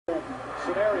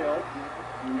scenario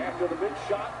after the big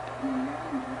shot.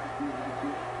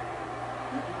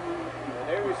 And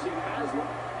there you see Haslam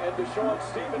and Deshaun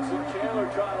Stevenson. Chandler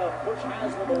trying to push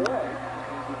Haslam away.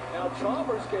 Now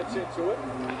Chalmers gets into it.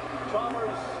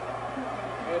 Chalmers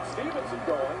and Stevenson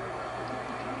going.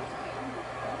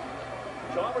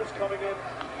 Chalmers coming in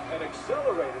and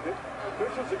accelerated it.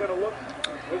 Officials are going to look.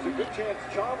 There's a good chance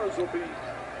Chalmers will be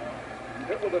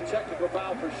hit with a technical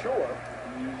foul for sure,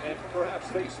 and perhaps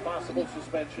face possible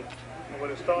suspension.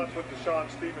 When it starts with Deshaun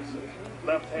Stevenson,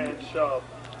 left-hand shove,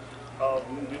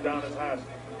 be down as Haslam.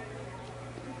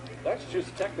 That's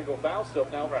just technical foul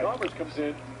stuff. Now right. Chalmers comes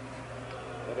in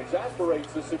and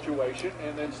exasperates the situation,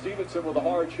 and then Stevenson with a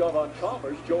hard shove on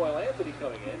Chalmers. Joel Anthony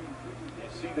coming in. You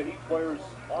see the Heat players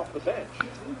off the bench.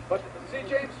 But see,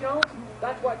 James Jones,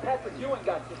 that's why Patrick Ewing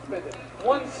got suspended.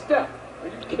 One step. Are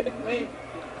you kidding me?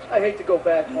 I hate to go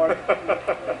back, Mark.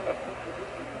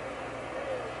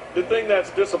 The thing that's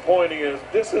disappointing is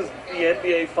this is the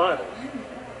NBA Finals.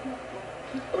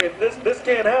 I mean, this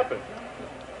can't happen.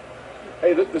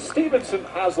 Hey, the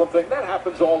Stevenson-Haslam thing, that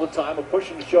happens all the time, a push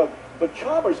and shove. But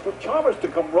for Chalmers to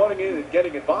come running in and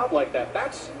getting involved like that,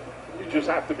 you just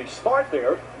have to be smart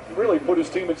there. Really put his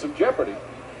team in some jeopardy.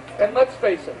 And let's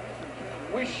face it,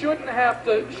 we shouldn't have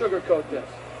to sugarcoat this.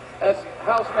 As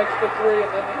House makes the three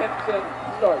and then the incident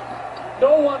starts.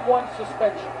 No one wants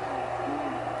suspension.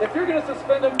 If you're going to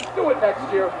suspend him, do it next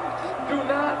year. Do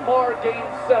not mar Game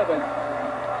 7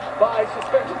 by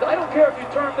suspensions. I don't care if you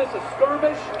term this a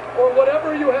skirmish or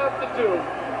whatever you have to do.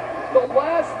 The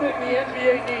last thing the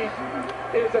NBA needs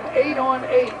is an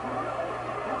 8-on-8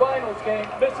 finals game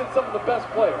missing some of the best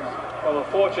players. Well,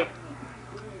 unfortunately.